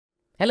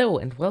Hello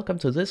and welcome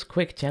to this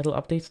quick channel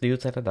updates,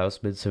 news and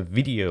announcements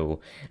video.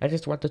 I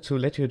just wanted to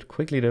let you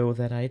quickly know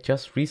that I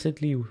just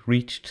recently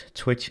reached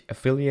Twitch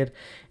affiliate,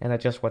 and I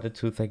just wanted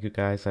to thank you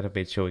guys that have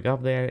been showing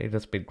up there. It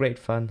has been great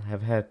fun. I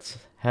have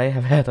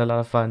had a lot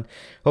of fun.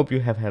 Hope you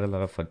have had a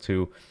lot of fun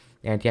too.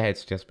 And yeah,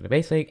 it's just been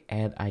amazing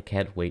and I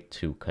can't wait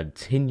to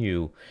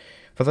continue.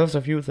 For those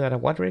of you that are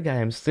wondering, I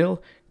am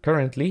still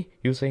currently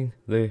using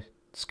the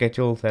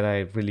schedule that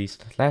I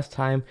released last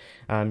time.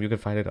 You can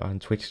find it on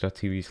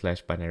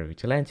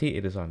twitch.tv/binaryvigilante.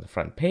 It is on the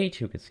front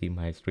page. You can see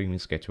my streaming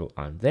schedule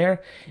on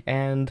there,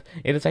 and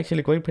it is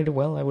actually going pretty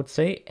well, I would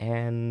say.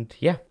 And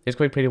yeah, it's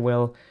going pretty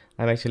well.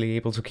 I'm actually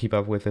able to keep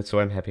up with it, so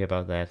I'm happy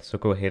about that. So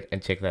go ahead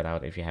and check that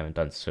out if you haven't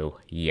done so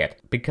yet.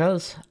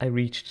 Because I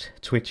reached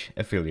Twitch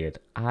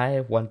affiliate,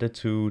 I wanted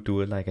to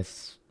do like a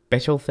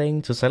special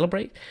thing to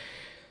celebrate.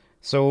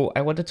 So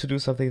I wanted to do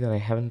something that I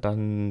haven't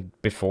done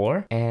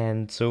before,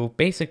 and so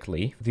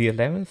basically the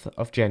 11th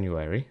of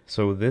January,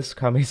 so this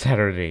coming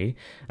Saturday,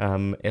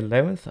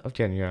 11th of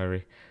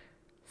January,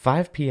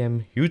 5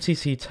 p.m.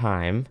 UTC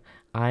time,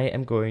 I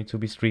am going to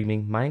be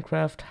streaming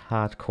Minecraft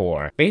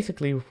Hardcore.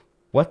 Basically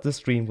what the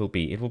stream will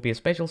be, it will be a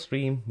special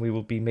stream. We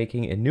will be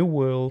making a new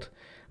world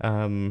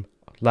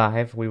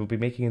live. We will be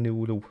making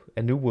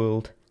a new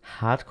world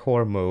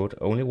hardcore mode,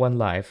 only one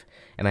life,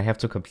 and I have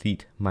to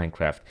complete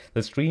Minecraft.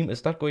 The stream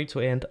is not going to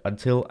end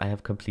until I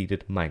have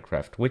completed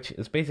Minecraft, which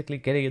is basically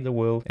getting in the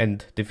world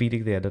and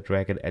defeating the Ender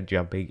Dragon and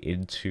jumping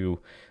into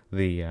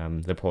the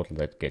portal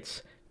that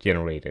gets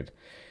generated.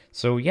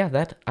 So yeah,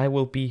 that I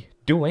will be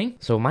doing.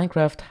 So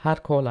Minecraft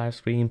hardcore live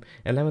stream,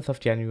 11th of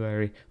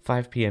January,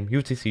 5 p.m.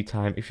 UTC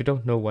time. If you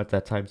don't know what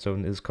that time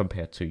zone is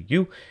compared to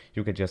you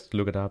can just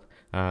look it up.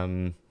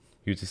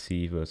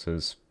 UTC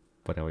versus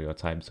whatever your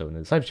time zone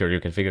is. I'm sure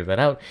you can figure that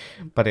out.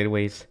 But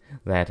anyways,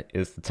 that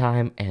is the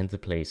time and the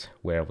place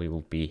where we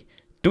will be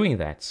doing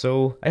that.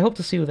 So I hope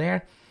to see you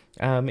there.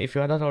 If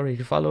you are not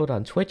already followed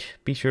on Twitch,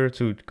 be sure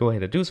to go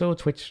ahead and do so.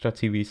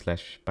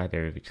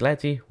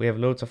 Twitch.tv/binaryvigilante. We have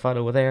loads of fun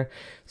over there.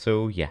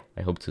 So yeah,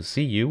 I hope to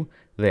see you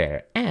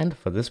there and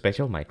for this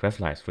special Minecraft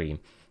live stream.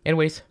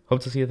 Anyways,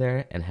 hope to see you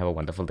there and have a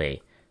wonderful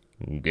day.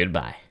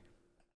 Goodbye.